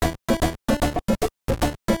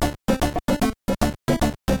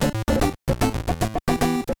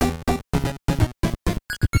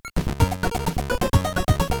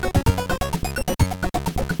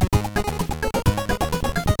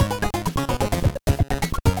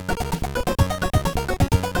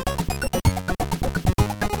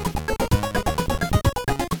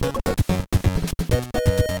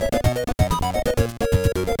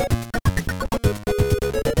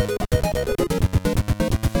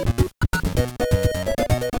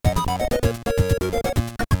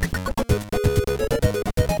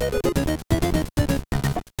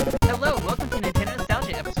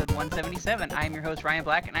Ryan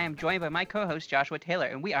Black, and I am joined by my co-host Joshua Taylor,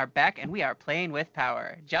 and we are back and we are playing with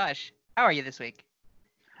power. Josh, how are you this week?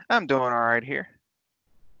 I'm doing all right here.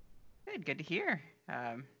 Good to hear.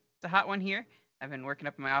 It's a hot one here. I've been working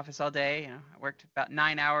up in my office all day. I worked about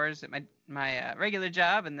 9 hours at my regular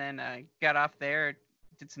job, and then got off there,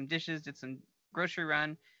 did some dishes, did some grocery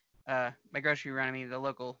run. By grocery run, I mean the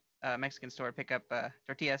local Mexican store. Pick up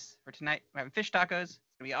tortillas for tonight. We're having fish tacos. It's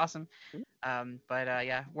gonna be awesome. But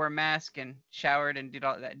yeah, wore a mask and showered and did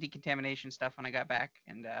all that decontamination stuff when I got back,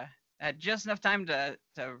 and had just enough time to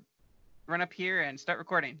run up here and start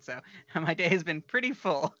recording. So my day has been pretty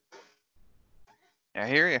full. I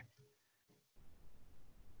hear you.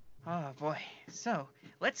 Oh boy. So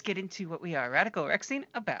let's get into what we are Radical Rexing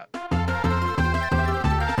about.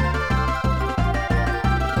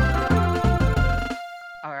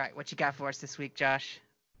 All right, what you got for us this week, Josh?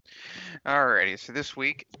 Alrighty, so this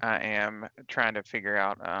week I am trying to figure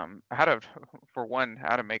out how to, for one,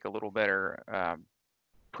 how to make a little better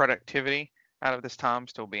productivity out of this time,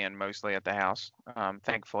 still being mostly at the house.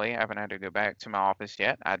 Thankfully, I haven't had to go back to my office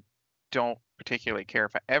yet. I don't particularly care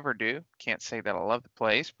if I ever do. Can't say that I love the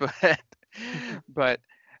place, but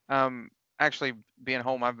um, actually being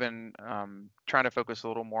home, I've been trying to focus a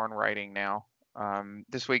little more on writing now.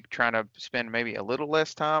 This week, trying to spend maybe a little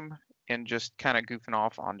less time and just kind of goofing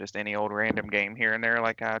off on just any old random game here and there,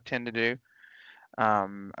 like I tend to do.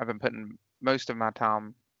 I've been putting most of my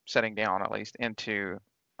time setting down, at least, into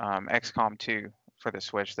XCOM 2 for the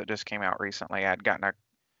Switch that just came out recently. I'd gotten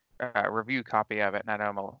a review copy of it, and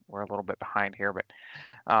I know we're a little bit behind here, but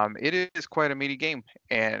it is quite a meaty game,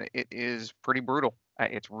 and it is pretty brutal.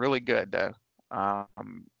 It's really good, though.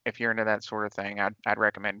 If you're into that sort of thing, I'd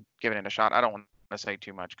recommend giving it a shot. I don't want to say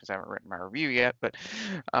too much because I haven't written my review yet, but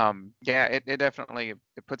yeah, it definitely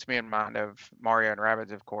it puts me in mind of Mario and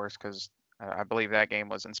Rabbids, of course, because I believe that game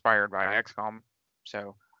was inspired by XCOM.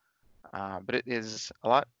 So, but it is a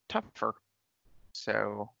lot tougher.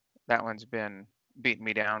 So that one's been beating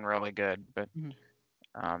me down really good, but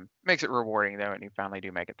Mhm. makes it rewarding though, and you finally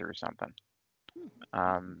do make it through something.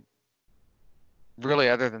 Um, really,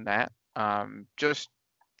 other than that, just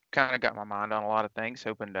kind of got my mind on a lot of things,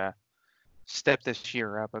 hoping to step this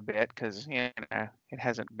year up a bit because it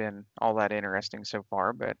hasn't been all that interesting so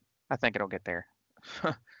far, but I think it'll get there.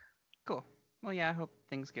 Cool. Well, yeah, I hope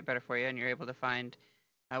things get better for you and you're able to find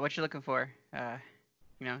what you're looking for.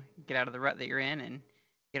 Get out of the rut that you're in and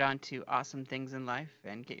get on to awesome things in life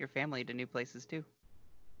and get your family to new places too.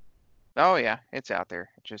 Oh yeah, it's out there.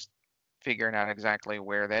 Just figuring out exactly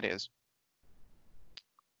where that is.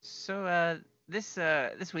 So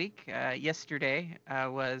this week, yesterday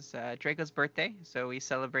was Draco's birthday, so we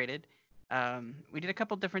celebrated. We did a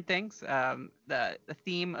couple different things. The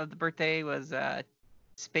theme of the birthday was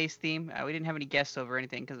space theme. We didn't have any guests over or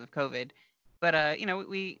anything because of COVID, but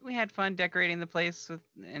we had fun decorating the place with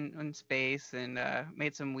in space and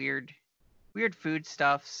made some weird food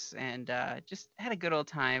stuffs and just had a good old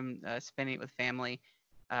time spending it with family.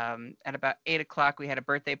 At about 8 o'clock, we had a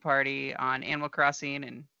birthday party on Animal Crossing,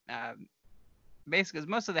 and basically, it was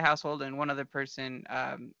most of the household and one other person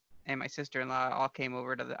and my sister-in-law all came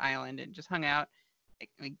over to the island and just hung out.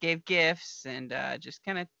 We gave gifts and just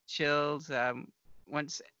kind of chilled.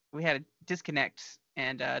 Once we had a disconnect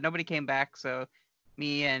and nobody came back, so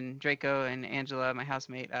me and Draco and Angela, my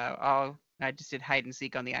housemate, all I just did hide and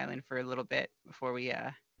seek on the island for a little bit before we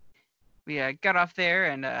got off there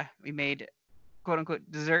and we made quote unquote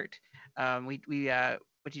dessert. We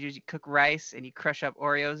what you do is you cook rice and you crush up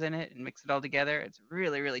Oreos in it and mix it all together. It's a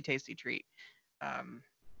really tasty treat. Um,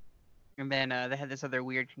 and then they had this other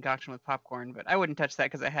weird concoction with popcorn, but I wouldn't touch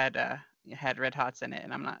that because I had Red Hots in it,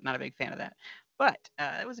 and I'm not a big fan of that. But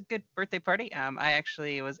it was a good birthday party. I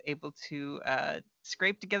actually was able to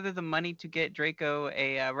scrape together the money to get Draco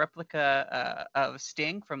a replica of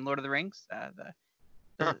Sting from Lord of the Rings,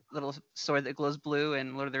 the little sword that glows blue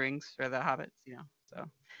in Lord of the Rings for the hobbits, So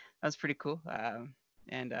that was pretty cool.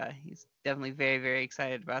 And he's definitely very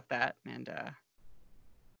excited about that. And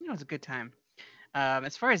it was a good time.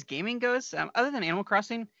 As far as gaming goes, other than Animal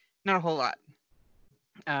Crossing, not a whole lot.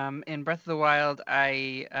 In Breath of the Wild,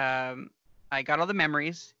 I got all the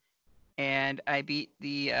memories, and I beat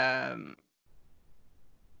the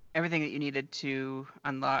everything that you needed to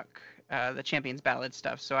unlock the Champions Ballad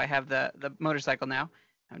stuff. So I have the motorcycle now.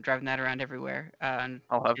 I'm driving that around everywhere. I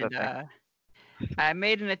love And that thing. I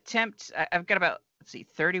made an attempt. I've got about, let's see,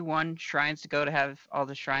 31 shrines to go to have all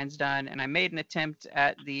the shrines done. And I made an attempt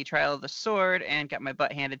at the Trial of the Sword and got my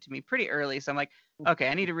butt handed to me pretty early. So I'm like, okay,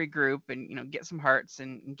 I need to regroup and, get some hearts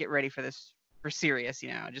and get ready for this for serious,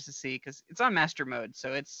 just to see, because it's on master mode.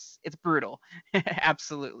 So it's brutal.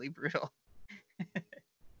 Absolutely brutal.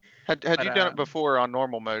 Had But you done it before on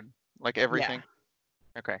normal mode, like yeah, everything?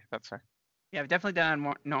 Okay, that's fair. yeah, I've definitely done it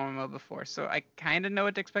on normal mode before, so I kind of know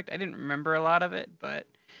what to expect. I didn't remember a lot of it, but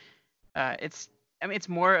it's I mean it's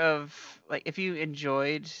more of like if you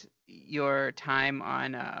enjoyed your time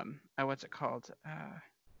on what's it called?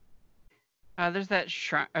 There's that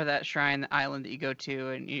shrine, the island that you go to,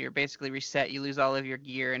 and you're basically reset. You lose all of your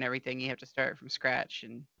gear and everything. You have to start from scratch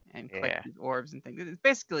and collect Yeah. these orbs and things. It's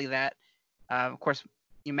basically that. Of course,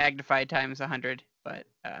 you magnify times 100, but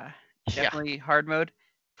Yeah. definitely hard mode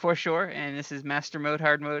for sure. And this is master mode,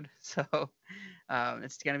 hard mode, so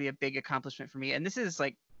it's gonna be a big accomplishment for me. And this is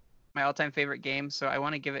like my all-time favorite game, so I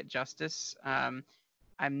want to give it justice.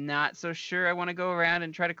 I'm not so sure I want to go around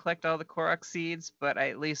and try to collect all the Korok seeds, but I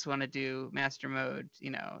at least want to do master mode,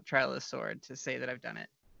 Trial of the Sword to say that I've done it.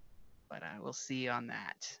 But we'll see on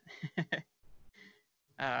that.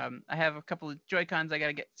 I have a couple of Joy-Cons I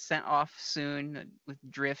gotta get sent off soon with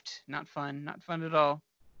drift. Not fun, not fun at all.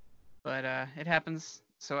 But it happens,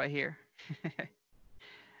 so I hear.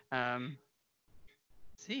 um,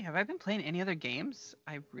 see, have I been playing any other games?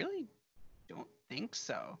 I really don't think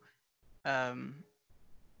so. Um,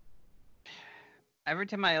 every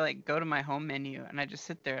time I like go to my home menu and I just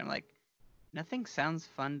sit there and like nothing sounds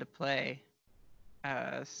fun to play.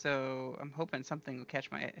 So I'm hoping something will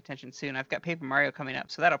catch my attention soon. I've got Paper Mario coming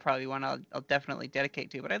up, so that'll probably be one I'll definitely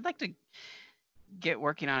dedicate to. But I'd like to get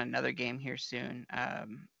working on another game here soon. I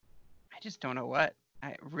just don't know what.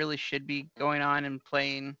 I really should be going on and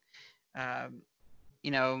playing, um,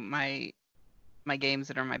 my games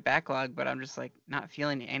that are in my backlog, but I'm just like not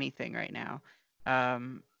feeling anything right now.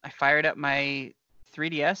 I fired up my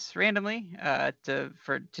 3DS randomly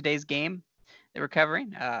for today's game that we're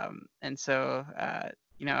covering, and so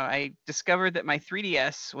I discovered that my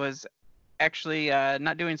 3DS was actually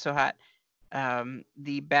not doing so hot.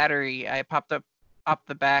 The battery I popped up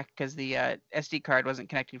the back because the SD card wasn't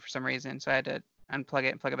connecting for some reason, so I had to unplug it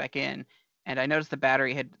and plug it back in. And I noticed the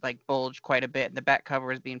battery had like bulged quite a bit, and the back cover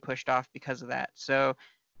was being pushed off because of that. So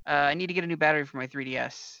I need to get a new battery for my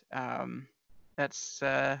 3DS. That's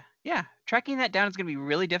yeah, tracking that down is going to be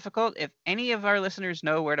really difficult. If any of our listeners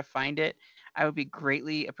know where to find it, I would be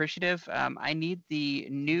greatly appreciative. I need the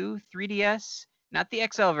new 3DS, not the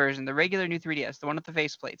XL version, the regular new 3DS, the one with the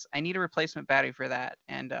faceplates. I need a replacement battery for that,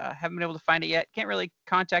 and haven't been able to find it yet. Can't really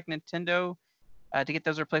contact Nintendo to get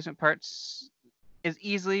those replacement parts as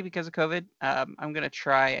easily because of COVID. I'm gonna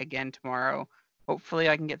try again tomorrow. Hopefully,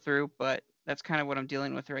 I can get through, but that's kind of what I'm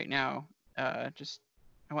dealing with right now. Just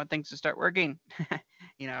I want things to start working,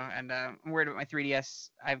 and I'm worried about my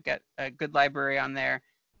 3DS. I've got a good library on there.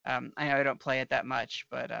 I know I don't play it that much,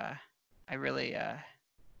 but I really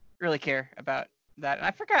care about that. And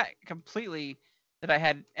I forgot completely that I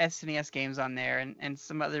had SNES games on there and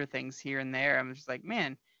some other things here and there. I'm just like,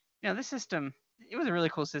 man, this system, it was a really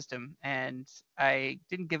cool system, and I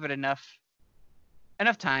didn't give it enough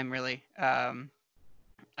time really.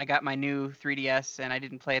 I got my new 3DS and I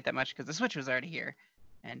didn't play it that much because the Switch was already here,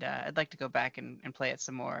 and I'd like to go back and play it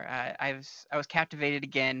some more. I was captivated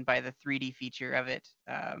again by the 3D feature of it.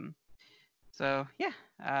 So yeah,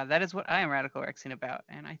 that is what I am Radical Rexing about,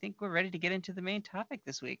 and I think we're ready to get into the main topic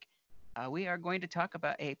this week. We are going to talk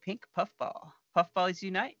about a pink puffball, Puffballs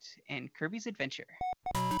Unite, and Kirby's Adventure.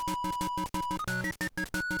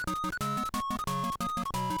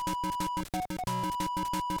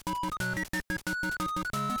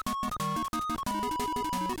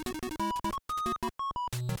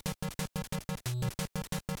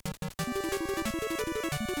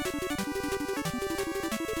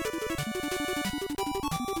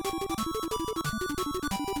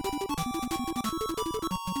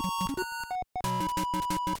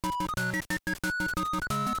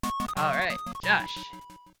 All right, Josh,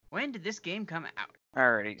 when did this game come out?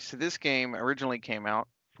 Alrighty, so this game originally came out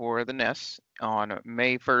for the NES on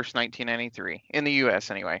May 1st, 1993, in the US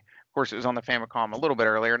anyway. Of course, it was on the Famicom a little bit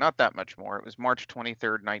earlier, not that much more. It was March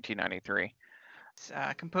 23rd, 1993.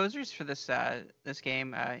 Composers for this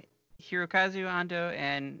game, Hirokazu Ando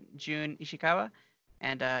and Jun Ishikawa,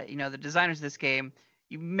 and the designers of this game.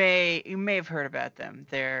 You may have heard about them.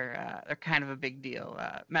 They're kind of a big deal.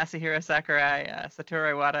 Masahiro Sakurai,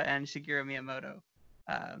 Satoru Iwata, and Shigeru Miyamoto.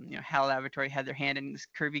 HAL Laboratory had their hand in this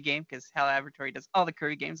Kirby game because HAL Laboratory does all the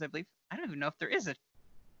Kirby games, I believe. I don't even know if there is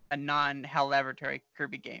a non-HAL Laboratory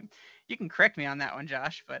Kirby game. You can correct me on that one,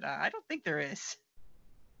 Josh, but I don't think there is.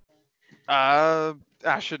 I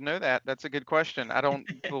should know that. That's a good question. I don't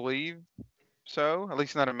believe so, at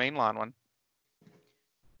least not a mainline one.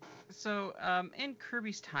 So, in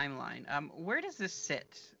Kirby's timeline, where does this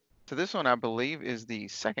sit? So this one, I believe, is the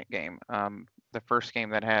second game. The first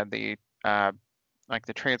game that had the like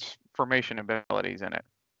the transformation abilities in it.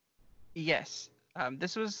 Yes.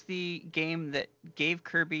 This was the game that gave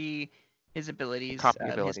Kirby his abilities, Copy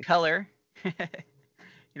his abilities. color.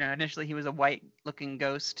 Initially he was a white-looking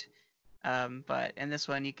ghost, but in this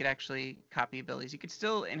one you could actually copy abilities. You could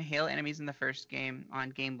still inhale enemies in the first game on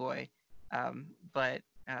Game Boy, but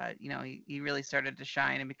he really started to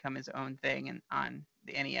shine and become his own thing on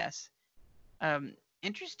the NES.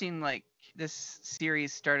 Interesting, like this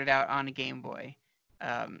series started out on a Game Boy.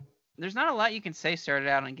 There's not a lot you can say started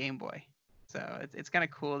out on Game Boy, so it's kind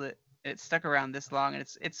of cool that it stuck around this long, and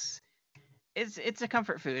it's a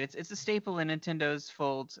comfort food. It's a staple in Nintendo's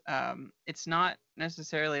fold. It's not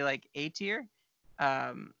necessarily like A tier,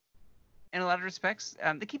 um, in a lot of respects.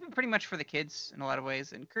 They keep it pretty much for the kids in a lot of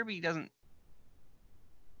ways, and Kirby doesn't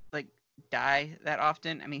like die that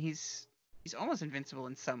often. I mean, he's almost invincible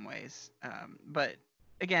in some ways, but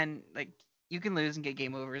again, like you can lose and get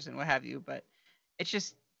game overs and what have you, but it's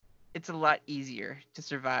just it's a lot easier to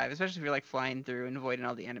survive, especially if you're like flying through and avoiding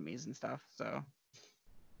all the enemies and stuff. So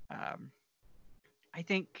um, I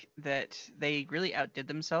think that they really outdid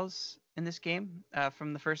themselves in this game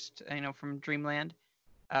from the first, from Dreamland.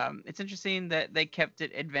 It's interesting that they kept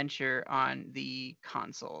it adventure on the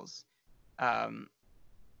consoles. Um,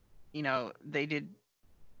 they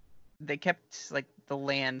kept like the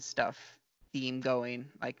land stuff theme going,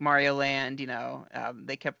 like Mario Land.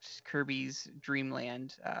 They kept Kirby's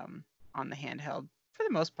Dreamland on the handheld for the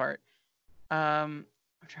most part. I'm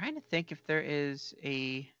trying to think if there is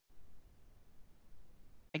I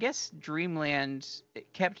guess Dreamland,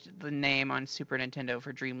 it kept the name on Super Nintendo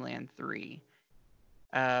for Dreamland 3.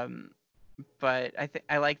 Um, but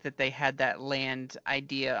I like that they had that land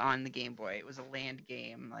idea on the Game Boy. It was a land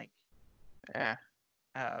game, like Yeah.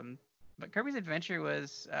 um, but Kirby's Adventure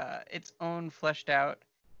was its own fleshed out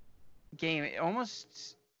game. It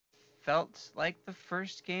almost felt like the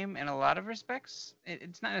first game in a lot of respects.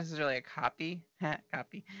 It's not necessarily a copy.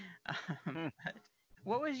 Copy. Hmm. But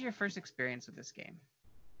what was your first experience with this game?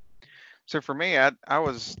 So for me, I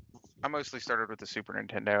mostly started with the Super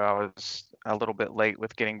Nintendo. I was a little bit late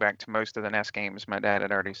with getting back to most of the NES games. My dad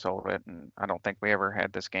had already sold it, and I don't think we ever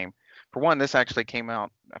had this game. For one, this actually came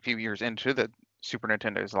out a few years into the Super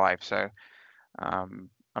Nintendo's life, so I'm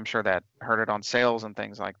sure that hurt it on sales and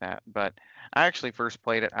things like that. But I actually first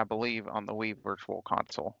played it, I believe, on the Wii Virtual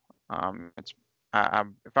Console. It's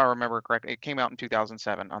if I remember correctly, it came out in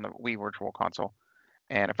 2007 on the Wii Virtual Console,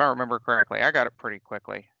 and if I remember correctly, I got it pretty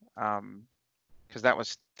quickly. Because that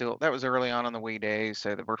was early on in the Wii days,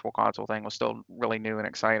 so the Virtual Console thing was still really new and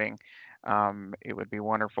exciting. It would be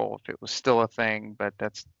wonderful if it was still a thing, but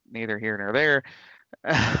that's neither here nor there.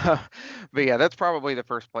 But yeah, that's probably the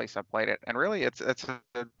first place I played it, and really, I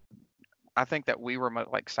think that Wii Remote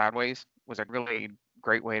like Sideways was a really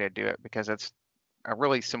great way to do it because it's a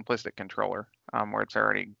really simplistic controller, where it's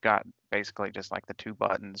already got basically just like the two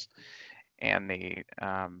buttons and the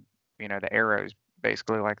arrows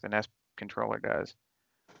basically like the NES controller does.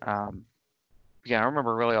 Um, yeah, I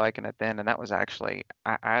remember really liking it then, and that was actually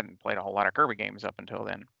I hadn't played a whole lot of Kirby games up until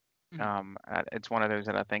then. Mhm. It's one of those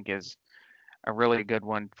that I think is a really good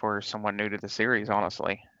one for someone new to the series,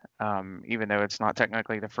 honestly. Even though it's not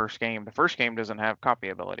technically the first game. The first game doesn't have copy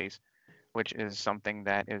abilities, which is something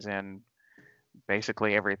that is in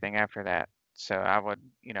basically everything after that. So I would,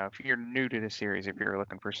 if you're new to the series, if you're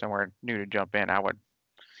looking for somewhere new to jump in,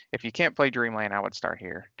 if you can't play Dreamland, I would start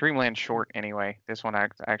here. Dreamland's short anyway. This one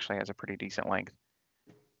actually has a pretty decent length.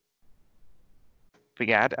 But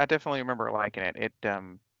yeah, I definitely remember liking it.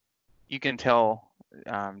 You can tell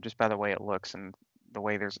just by the way it looks and the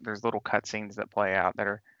way there's little cutscenes that play out that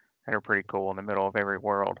are pretty cool in the middle of every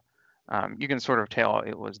world. You can sort of tell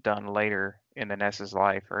it was done later in the NES's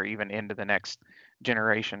life, or even into the next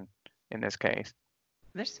generation in this case.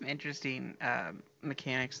 There's some interesting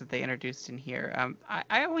mechanics that they introduced in here.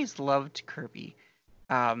 I always loved Kirby,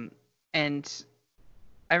 um, and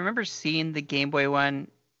I remember seeing the Game Boy one.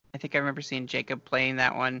 I think I remember seeing Jacob playing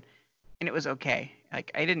that one, and it was okay.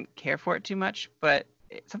 Like I didn't care for it too much, but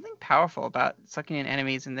it's something powerful about sucking in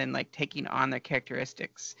enemies and then like taking on their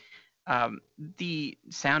characteristics. The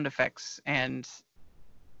sound effects and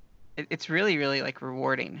it's really really like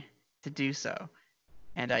rewarding to do so,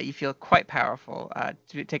 and you feel quite powerful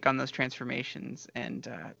to take on those transformations. And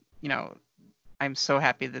you know, I'm so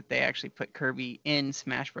happy that they actually put Kirby in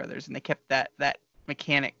Smash Brothers and they kept that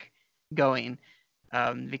mechanic going,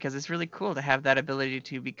 because it's really cool to have that ability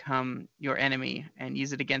to become your enemy and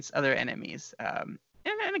use it against other enemies. And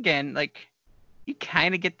again, like you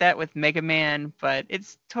kind of get that with Mega Man, but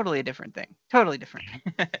it's totally a different thing. Totally different.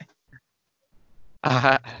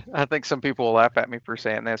 I, I think some people will laugh at me for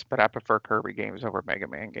saying this, but I prefer Kirby games over Mega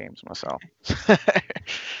Man games myself.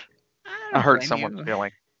 I I don't hurt blame someone's you.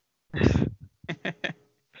 feeling.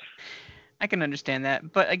 I can understand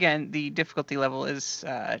that, but again, the difficulty level is,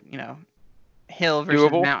 hill versus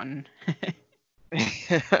Doable? mountain.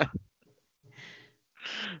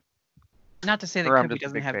 Not to say that Or I'm Kirby just a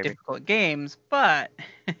doesn't big have baby. difficult games, but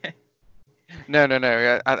No, no,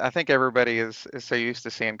 no. I think everybody is so used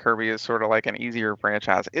to seeing Kirby as sort of like an easier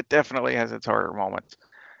franchise. It definitely has its harder moments.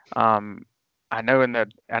 Um, I know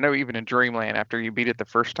even in Dreamland, after you beat it the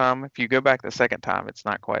first time, if you go back the second time, it's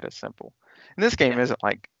not quite as simple. And this yeah, game isn't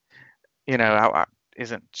like,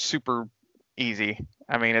 isn't super easy.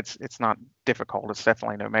 I mean, it's not difficult. It's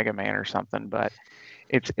definitely no Mega Man or something, but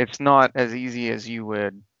it's not as easy as you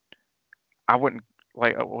would. I wouldn't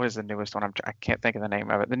like. What is the newest one? I can't think of the name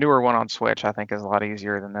of it. The newer one on Switch, I think, is a lot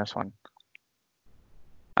easier than this one.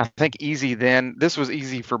 I think easy then. This was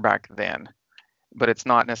easy for back then, but it's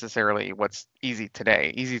not necessarily what's easy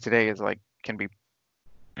today. Easy today is like can be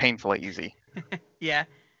painfully easy. yeah,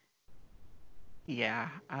 yeah.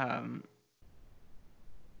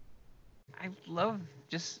 I love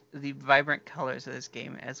just the vibrant colors of this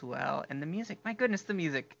game as well, and the music. My goodness, the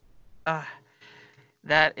music. Uh,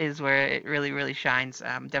 that is where it really, really shines.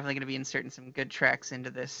 I'm definitely going to be inserting some good tracks into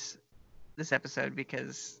this episode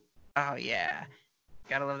because, oh yeah,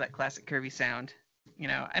 gotta love that classic Kirby sound.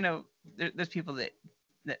 I know there's people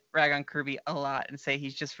that rag on Kirby a lot and say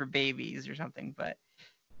he's just for babies or something, but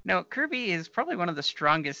no, Kirby is probably one of the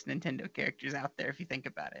strongest Nintendo characters out there if you think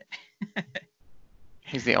about it.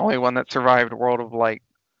 He's the only one that survived World of Light.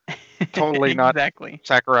 Totally not Exactly.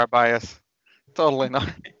 Sakurai bias. Totally not.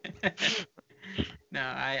 No,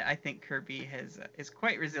 I think Kirby is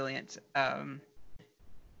quite resilient. Uh,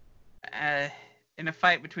 in a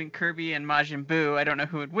fight between Kirby and Majin Buu, I don't know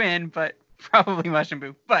who would win, but probably Majin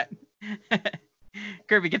Buu. But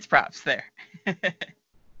Kirby gets props there.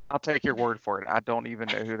 I'll take your word for it. I don't even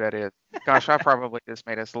know who that is. Gosh, I probably just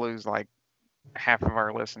made us lose like half of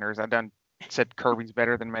our listeners. I done said Kirby's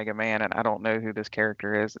better than Mega Man, and I don't know who this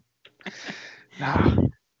character is.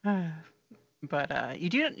 But you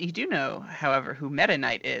do know, however, who Meta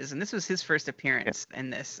Knight is, and this was his first Yeah. appearance in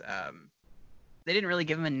this. They didn't really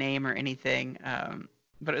give him a name or anything,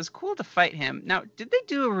 but it was cool to fight him. Now, did they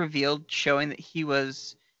do a reveal showing that he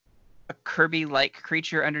was a Kirby-like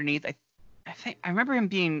creature underneath? I think I remember him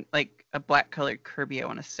being like a black-colored Kirby. I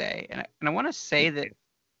want to say, and I want to say that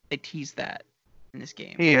they teased that in this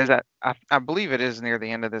game. He is. I believe it is near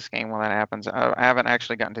the end of this game when that happens. I haven't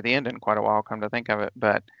actually gotten to the end in quite a while, come to think of it.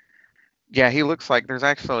 But yeah, he looks like there's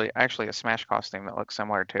actually a Smash costume that looks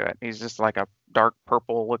similar to it. He's just like a dark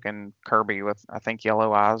purple looking Kirby with I think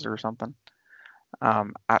yellow eyes or something. I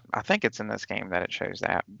think it's in this game that it shows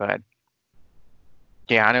that. But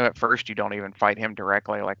yeah, I know at first you don't even fight him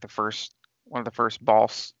directly. Like the first one of the first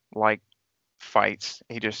boss like fights,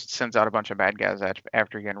 he just sends out a bunch of bad guys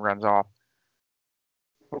after you and runs off.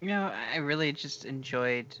 I really just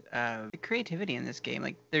enjoyed the creativity in this game.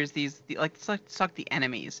 Like, there's like let's talk the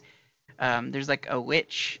enemies. There's like a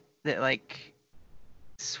witch that like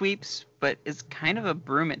sweeps, but is kind of a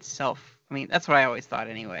broom itself. I mean, that's what I always thought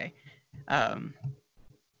anyway. Um,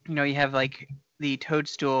 you have like the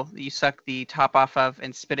toadstool that you suck the top off of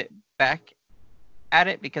and spit it back at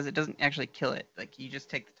it because it doesn't actually kill it. Like, you just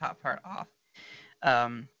take the top part off.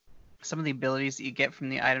 Um, some of the abilities that you get from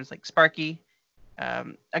the items, like Sparky.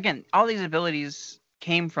 Again, all these abilities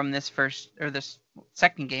came from this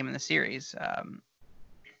second game in the series.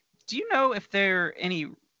 Do you know if there are any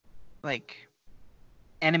like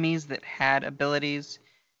enemies that had abilities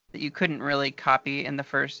that you couldn't really copy in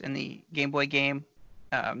the Game Boy game?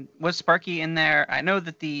 Was Sparky in there? I know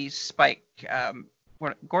that the Spike,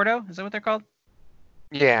 Gordo, is that what they're called?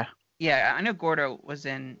 Yeah. Yeah, I know Gordo was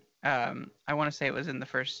in. I want to say it was in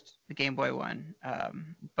the Game Boy one.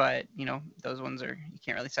 But those ones you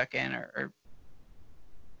can't really suck in, or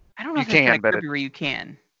I don't know You if there's kind can, of but Kirby where you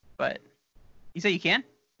can, but you say you can?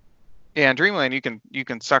 yeah, in Dreamland you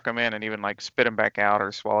can suck them in and even like spit them back out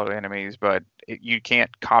or swallow enemies, but you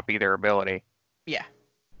can't copy their ability. Yeah.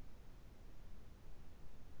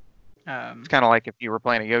 It's Um, kind of like if you were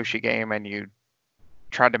playing a Yoshi game and you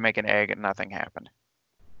tried to make an egg and nothing happened.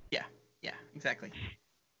 yeah, yeah, exactly.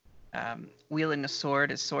 Wielding a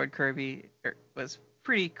sword as Sword Kirby was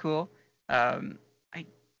pretty cool. I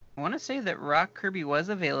want to say that Rock Kirby was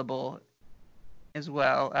available as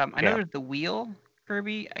well. I know Yeah, there's the Wheel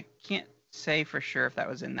Kirby. I can't say for sure if that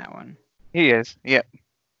was in that one. he is. Yeah.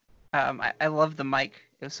 I love the mic.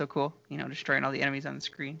 It was so cool. Destroying all the enemies on the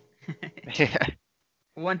screen. Yeah.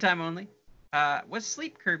 One time only. Was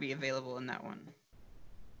Sleep Kirby available in that one?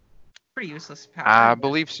 Pretty useless power, I but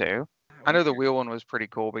believe so. I I know the wonder. wheel one was pretty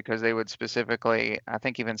cool because they would specifically, I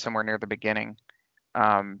think even somewhere near the beginning,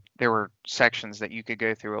 there were sections that you could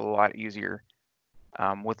go through a lot easier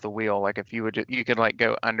with the wheel. Like if you would, you could like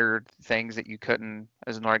go under things that you couldn't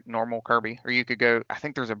as like normal Kirby, or you could go. I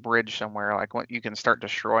think there's a bridge somewhere like what you can start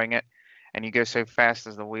destroying it, and you go so fast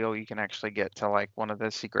as the wheel, you can actually get to like one of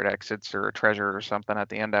the secret exits or a treasure or something at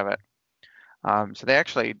the end of it. So they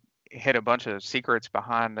actually hid a bunch of secrets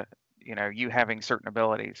behind, you having certain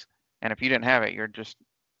abilities, and if you didn't have it, you're just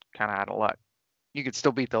kind of out of luck. You could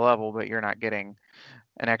still beat the level, but you're not getting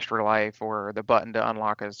an extra life or the button to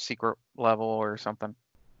unlock a secret level or something.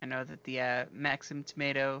 I know that the Maxim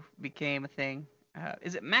Tomato became a thing.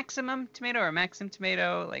 Is it Maximum Tomato or Maxim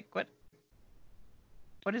Tomato? Like what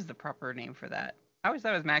is the proper name for that? I always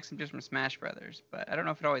thought it was Maxim just from Smash Brothers, but I don't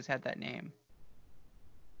know if it always had that name.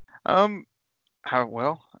 Um,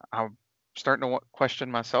 well, I'm starting to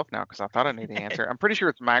question myself now because I thought I knew the answer. I'm pretty sure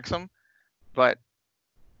it's Maxim, but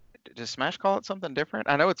does Smash call it something different?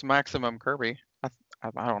 I know it's Maximum Kirby.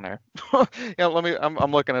 I don't know. Yeah,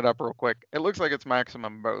 I'm looking it up real quick. It looks like it's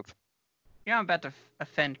Maximum both. I'm about to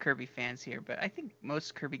offend Kirby fans here, but I think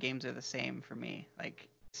most Kirby games are the same for me. Like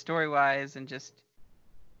story-wise and just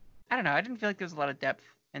I don't know. I didn't feel like there was a lot of depth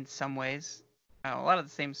in some ways. A lot of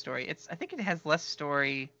the same story. I think it has less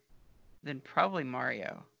story than probably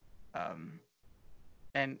Mario. Um,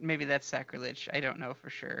 and maybe that's sacrilege. I don't know for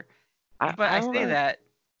sure. But I I don't say know. that,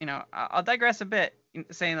 I'll digress a bit,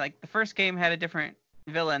 saying like the first game had a different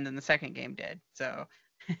villain than the second game did. So,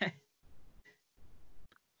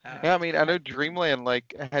 Yeah, I mean, I my, know Dreamland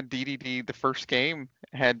like had DDD. The first game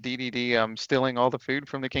had DDD stealing all the food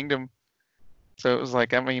from the kingdom. So it was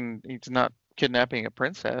like, I mean, he's not kidnapping a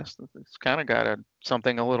princess. It's kind of got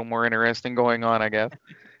something a little more interesting going on, I guess.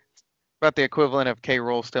 About the equivalent of K.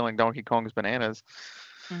 Rool stealing Donkey Kong's bananas.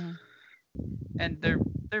 Mhm. And they're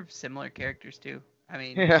similar characters too. I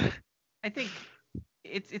mean, Yeah. I think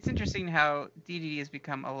it's interesting how DDD has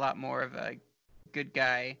become a lot more of a good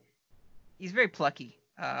guy. He's very plucky,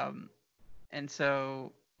 and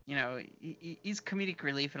so he's comedic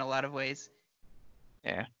relief in a lot of ways.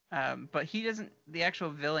 Yeah. But he doesn't. The actual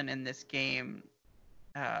villain in this game,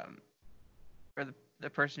 um, or the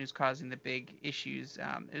person who's causing the big issues,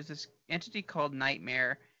 is this entity called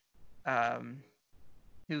Nightmare, um,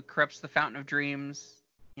 who corrupts the Fountain of Dreams.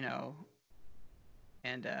 You know,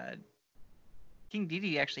 and King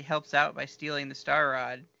Dedede actually helps out by stealing the Star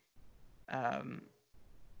Rod. Um,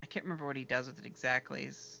 I can't remember what he does with it exactly,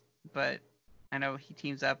 but I know he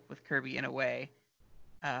teams up with Kirby in a way.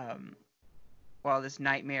 Um, while this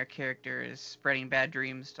Nightmare character is spreading bad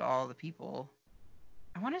dreams to all the people.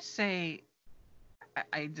 I want to say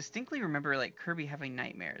I distinctly remember like Kirby having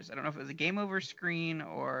nightmares. I don't know if it was a game over screen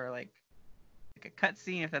or like a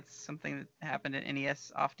cutscene, if that's something that happened in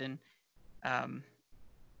NES often. Um,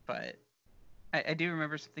 but I do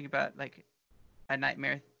remember something about like a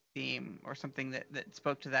nightmare theme or something that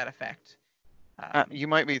spoke to that effect. You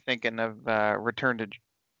might be thinking of Return to.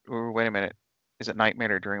 Or wait a minute. Is it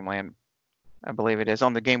Nightmare or Dreamland? I believe it is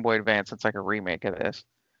on the Game Boy Advance. It's like a remake of this.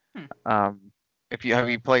 Hmm, Um, if you have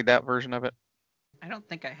you played that version of it? I don't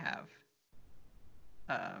think I have.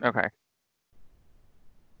 Um, Okay.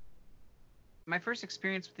 my first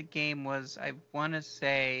experience with the game was I want to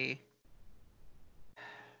say,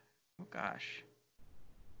 oh gosh,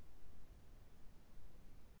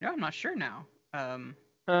 no, I'm not sure now.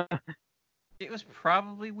 It was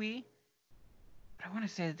probably Wii, but I want to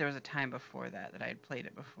say that there was a time before that I had played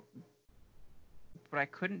it before, but I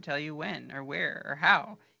couldn't tell you when or where or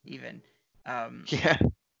how even. Um, Yeah.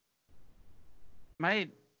 my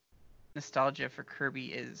nostalgia for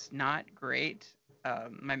Kirby is not great.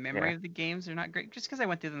 My Yeah. memory of the games are not great just because I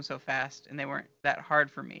went through them so fast and they weren't that hard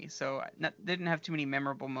for me. So I didn't have too many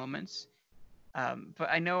memorable moments. But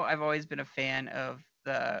I know I've always been a fan of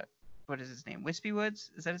the what is his name? Wispy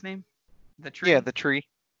Woods? Is that his name? The Yeah. tree? The tree.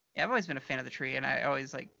 Yeah, I've always been a fan of the tree, and I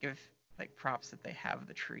always like give like props that they have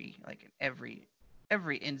the tree like in every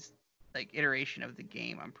like iteration of the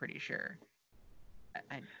game. I'm pretty sure.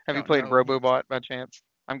 I Have you don't played know. Robobot by chance?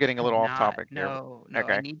 I'm getting a Have little off not. topic here, but No, no.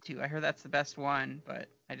 I okay. need to. I heard that's the best one, but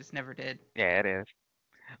I just never did. Yeah, it is.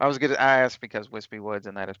 I asked because Wispy Woods,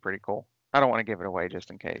 and that is pretty cool. I don't want to give it away just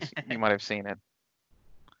in case. You might have seen it.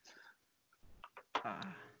 uh,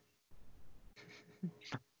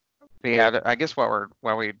 But yeah, I guess while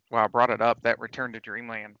I brought it up, that Return to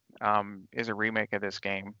Dreamland is a remake of this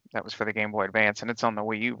game that was for the Game Boy Advance, and it's on the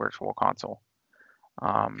Wii U Virtual Console.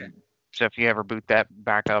 okay. Um, so if you ever boot that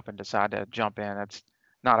back up and decide to jump in, it's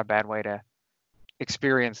not a bad way to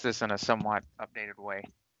experience this in a somewhat updated way.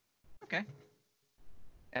 Okay.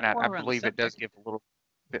 And While I we're on the believe it does subject, give a little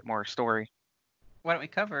bit more story. why don't we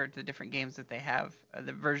cover the different games that they have,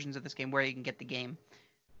 the versions of this game, where you can get the game?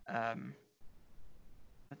 Um,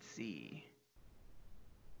 let's see.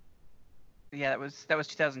 Yeah, that was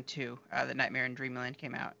 2002. The Nightmare in Dreamland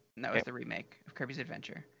came out, and that was Yep. the remake of Kirby's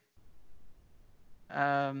Adventure.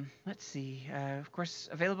 Let's see. Of course,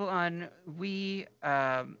 available on Wii.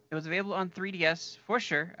 It was available on 3DS for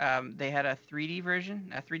sure. They had a 3D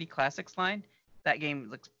version, a 3D Classics line. That game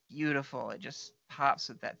looks beautiful. It just pops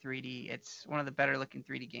with that 3D. It's one of the better looking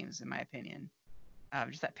 3D games in my opinion.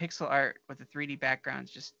 Just that pixel art with the 3D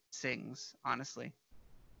backgrounds just sings, honestly.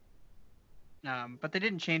 But they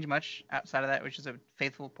didn't change much outside of that, which is a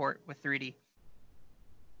faithful port with 3D.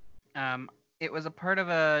 Um, it was a part of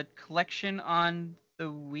a collection on the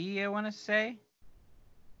Wii, I want to say.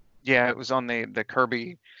 Yeah, it was on the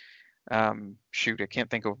Kirby shoot. I can't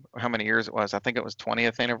think of how many years it was. I think it was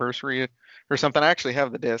 20th anniversary or something. I actually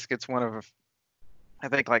have the disc. It's one of I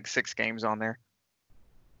think like 6 games on there.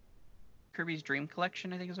 Kirby's Dream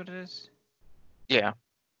Collection, I think is what it is. Yeah.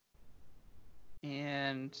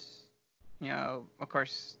 And, of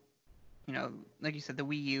course, like you said, the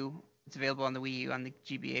Wii U. It's available on the Wii U on the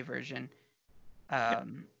GBA version. Yep.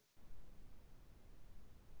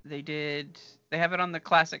 They have it on the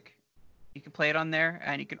Classic. You can play it on there,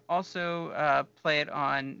 and you can also play it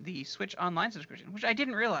on the Switch Online subscription, which I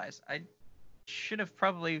didn't realize. I should have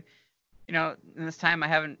probably, in this time I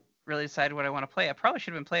haven't really decided what I want to play. I probably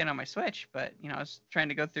should have been playing on my Switch, but I was trying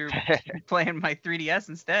to go through playing my 3DS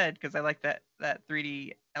instead because I like that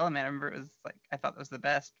 3D element. I remember it was like I thought that was the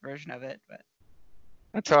best version of it, but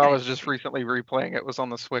That's it's how I kind was just recently replaying it. It was on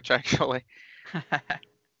the Switch actually. of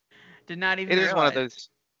did not even It is one of realize. those.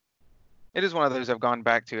 It is one of those I've gone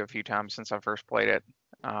back to a few times since I first played it.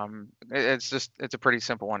 It's a pretty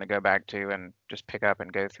simple one to go back to and just pick up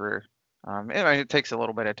and go through. It takes a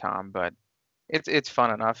little bit of time, but it's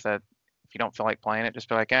fun enough that if you don't feel like playing it, just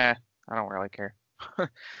be like, I don't really care.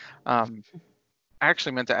 um, I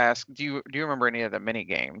actually meant to ask, do you remember any of the mini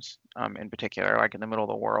games in particular, like in the middle of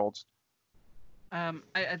the worlds? I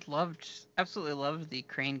absolutely loved the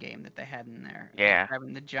crane game that they had in there. Yeah.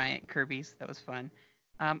 Grabbing the giant Kirby's, that was fun.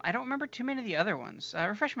 I don't remember too many of the other ones.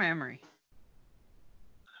 Refresh my memory.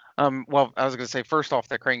 Well, I was gonna say first off,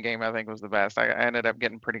 the crane game I think was the best. I ended up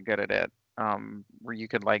getting pretty good at it. Where you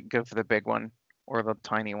could like go for the big one or the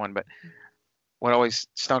tiny one, but what always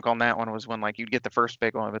stunk on that one was when like you'd get the first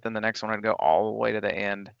big one, but then the next one would go all the way to the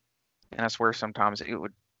end, and I swear sometimes it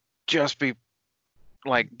would just be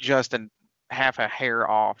like just a half a hair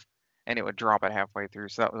off, and it would drop it halfway through.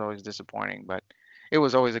 So that was always disappointing, but it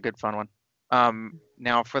was always a good fun one.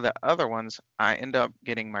 Now for the other ones, I end up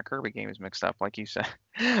getting my Kirby games mixed up, like you said,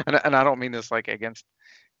 and I don't mean this like against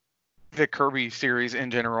the Kirby series in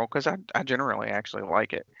general, because I generally actually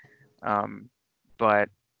like it. But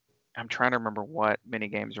I'm trying to remember what mini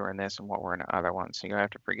games were in this and what were in the other ones, so you have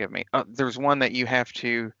to forgive me. There's one that you have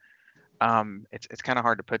to. It's kind of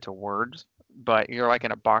hard to put to words, but you're like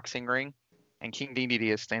in a boxing ring, and King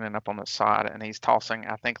Dedede is standing up on the side, and he's tossing,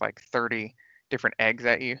 I think, like 30 different eggs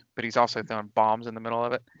at you, but he's also throwing bombs in the middle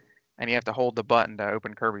of it, and you have to hold the button to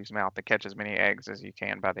open Kirby's mouth to catch as many eggs as you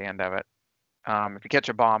can by the end of it. If you catch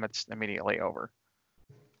a bomb, it's immediately over.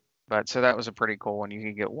 But so that was a pretty cool one. You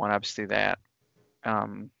can get 1-ups through that.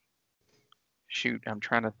 Um, Shoot, I'm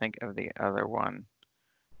trying to think of the other one.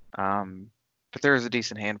 But there was a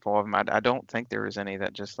decent handful of them. I don't think there was any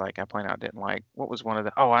that just like I plain out didn't like. What was one of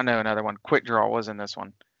the? Oh, I know another one. Quick Draw was in this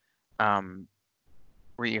one, um,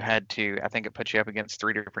 where you had to. I think it put you up against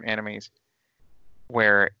 3 different enemies,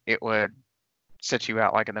 where it would set you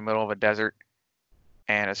out like in the middle of a desert,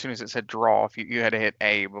 and as soon as it said draw, if you had to hit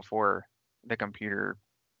A before the computer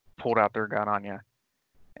pulled out their gun on you,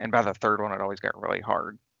 and by the third one, it always got really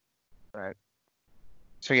hard. But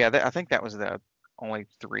so yeah, I think that was the only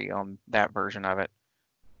 3 on that version of it,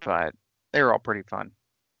 but they were all pretty fun.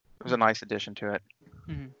 It was a nice addition to it.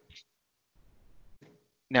 Mm-hmm.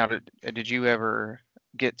 Now, did you ever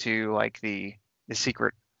get to like the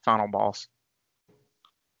secret final boss?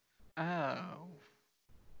 Oh,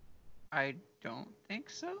 I don't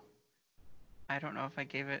think so. I don't know if I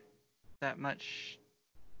gave it that much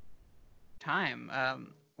time.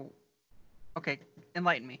 Okay,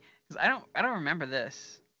 enlighten me, because I don't remember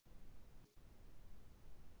this.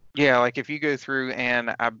 Yeah, like if you go through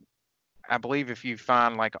and I believe if you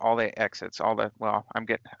find like all the exits, all the well,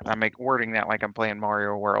 I make wording that like I'm playing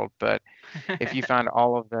Mario World, but if you find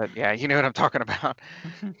all of the yeah, you know what I'm talking about.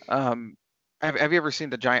 Um, have you ever seen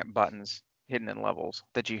the giant buttons hidden in levels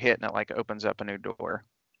that you hit and it like opens up a new door?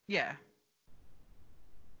 Yeah,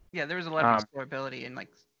 yeah. There was a lot of Um, explorability and like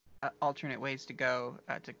alternate ways to go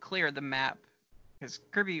to clear the map, because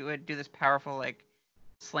Kirby would do this powerful like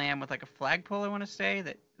slam with like a flagpole, I want to say,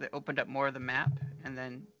 that opened up more of the map, and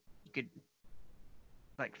then you could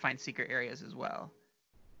like find secret areas as well.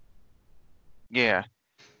 Yeah.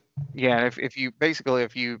 Yeah, and if you basically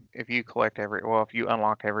if you collect if you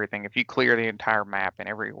unlock everything, if you clear the entire map in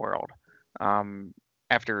every world,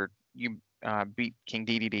 after you beat King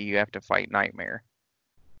Dedede, you have to fight Nightmare,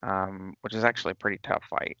 which is actually a pretty tough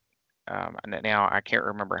fight. And then now I can't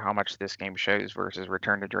remember how much this game shows versus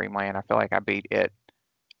Return to Dreamland. I feel like I beat it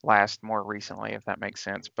last more recently, if that makes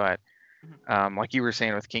sense. But Mhm. like you were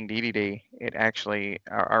saying with King Dedede, it actually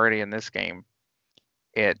already in this game,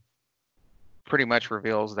 it pretty much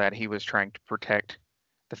reveals that he was trying to protect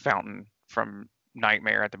the fountain from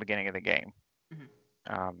Nightmare at the beginning of the game. Mhm.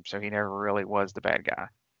 So he never really was the bad guy.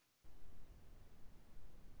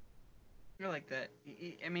 I like that.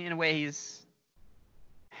 I mean, in a way, he's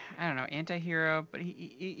I don't know, anti-hero, but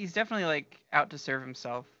he's definitely like out to serve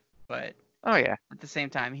himself. But Oh yeah, at the same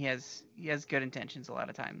time, he has good intentions a lot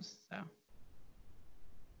of times. So,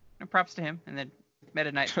 props to him. And then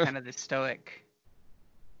Meta Knight's kind of the stoic,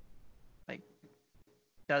 like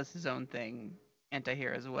does his own thing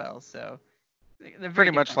anti-hero as well. So they're very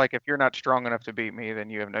pretty much different. like if you're not strong enough to beat me, then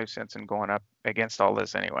you have no sense in going up against all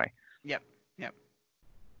this anyway. Yep. Yep.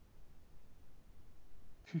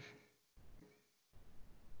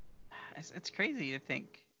 It's crazy to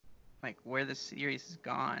think like where the series has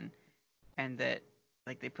gone, and that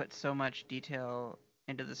like they put so much detail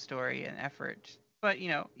into the story and effort. But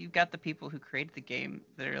you've got the people who created the game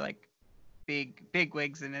that are like big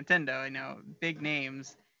wigs in Nintendo, big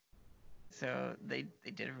names. So they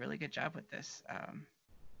did a really good job with this.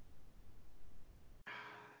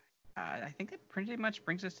 I think that pretty much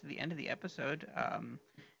brings us to the end of the episode. Do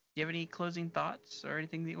you have any closing thoughts or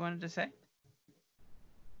anything that you wanted to say?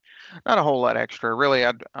 Not a whole lot extra, really.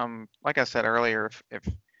 I'd like I said earlier, if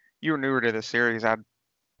you were newer to the series, I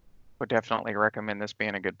would definitely recommend this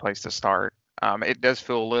being a good place to start. It does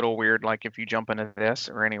feel a little weird, like if you jump into this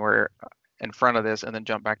or anywhere in front of this and then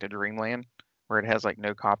jump back to Dreamland, where it has like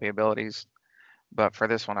no copy abilities. But for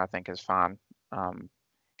this one, I think is fine. Um,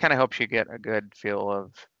 Kind of helps you get a good feel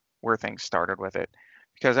of where things started with it,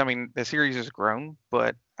 because I mean the series has grown,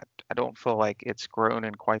 but I don't feel like it's grown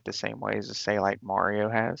in quite the same ways as say like Mario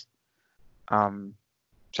has. Um,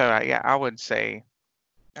 yeah, I would say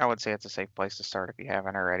it's a safe place to start if you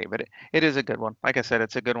haven't already, but it is a good one. Like I said,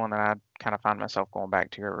 it's a good one that I kind of find myself going back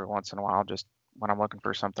to every once in a while, just when I'm looking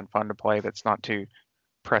for something fun to play that's not too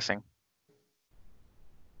pressing.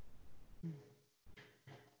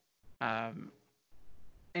 Um,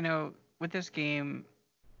 with this game,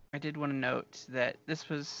 I did want to note that this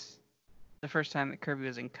was the first time that Kirby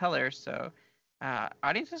was in color, so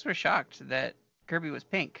audiences were shocked that Kirby was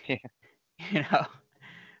pink. Yeah, You know,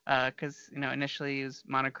 because initially he was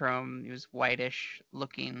monochrome, he was whitish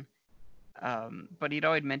looking, but he'd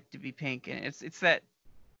always meant to be pink, and it's that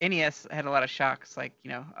NES had a lot of shocks, like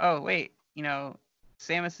oh wait,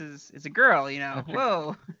 Samus is a girl,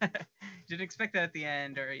 whoa, didn't expect that at the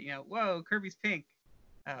end, or whoa, Kirby's pink.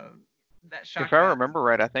 Um, that if shocked I fans. remember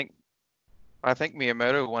right, I think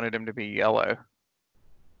Miyamoto wanted him to be yellow.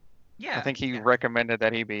 I Yeah, think he yeah, recommended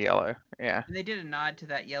that he be yellow. Yeah. and they did a nod to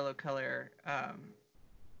that yellow color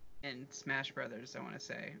in Smash Brothers, I want to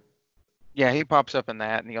say. Yeah, he pops up in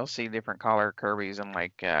that, and you'll see different color Kirby's in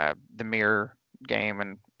like the mirror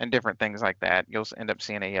game and different things like that. You'll end up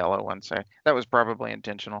seeing a yellow one, so that was probably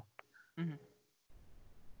intentional. Hmm.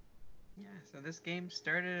 Yeah, so this game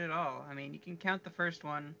started it all. I mean, you can count the first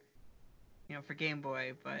one, for Game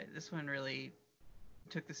Boy, but this one really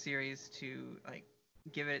took the series to like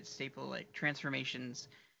give it its staple like transformations.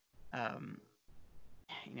 Um,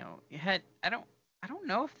 it had I don't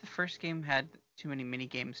know if the first game had too many mini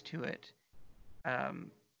games to it,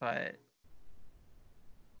 but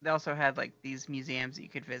they also had like these museums that you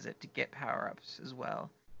could visit to get power ups as well.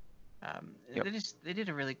 Yep. They did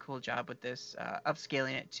a really cool job with this,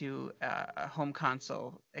 upscaling it to a home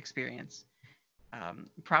console experience.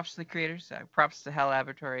 Props to the creators, props to HAL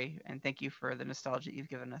Laboratory, and thank you for the nostalgia you've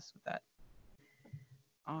given us with that.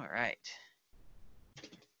 All right,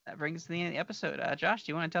 that brings us to the end of the episode. Josh,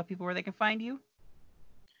 do you want to tell people where they can find you?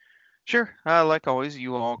 Sure. Like always,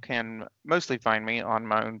 you all can mostly find me on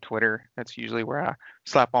my own Twitter. That's usually where I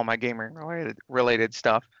slap all my gaming related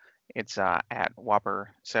stuff. It's at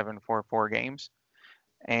Whopper744 Games.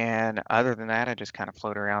 And other than that, I just kind of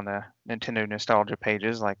float around the Nintendo nostalgia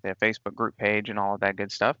pages, like the Facebook group page and all of that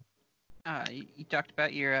good stuff. You talked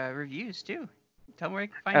about your reviews too. Tell them where you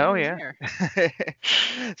can find Oh you yeah. there.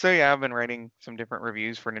 So yeah, I've been writing some different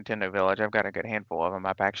reviews for Nintendo Village. I've got a good handful of them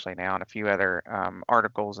up actually now, and a few other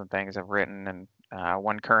articles and things I've written, and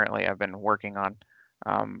one currently I've been working on.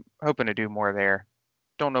 Hoping to do more there.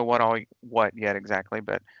 Don't know what yet exactly,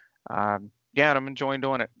 but yeah, and I'm enjoying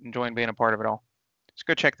doing it. Enjoying being a part of it all. So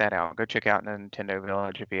go check that out. Go check out the Nintendo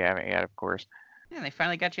Village if you haven't yet, of course. Yeah, they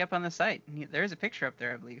finally got you up on the site. There is a picture up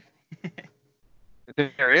there, I believe.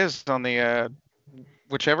 There is on the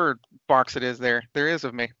whichever box it is there. There is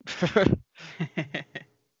of me.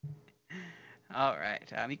 All right.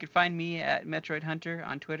 You can find me at Metroid Hunter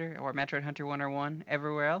on Twitter or Metroid Hunter 101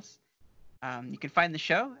 everywhere else. You can find the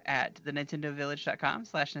show at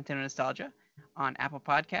thenintendovillage.com/Nintendo Nostalgia on Apple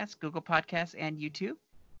Podcasts, Google Podcasts, and YouTube.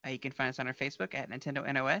 You can find us on our Facebook at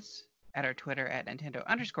Nintendo NOS, at our Twitter at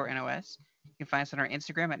Nintendo_NOS. You can find us on our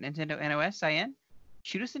Instagram at Nintendo NOSIN.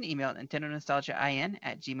 Shoot us an email at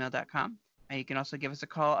nintendonostalgiain@gmail.com. You can also give us a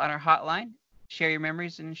call on our hotline. Share your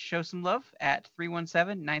memories and show some love at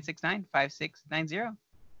 317-969-5690.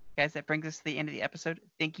 Guys, that brings us to the end of the episode.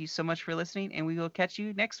 Thank you so much for listening, and we will catch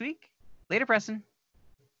you next week. Later, Preston.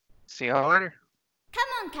 See y'all later. Come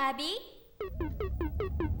on, Kirby.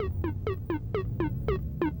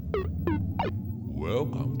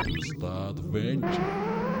 Welcome to Start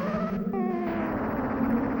Adventure.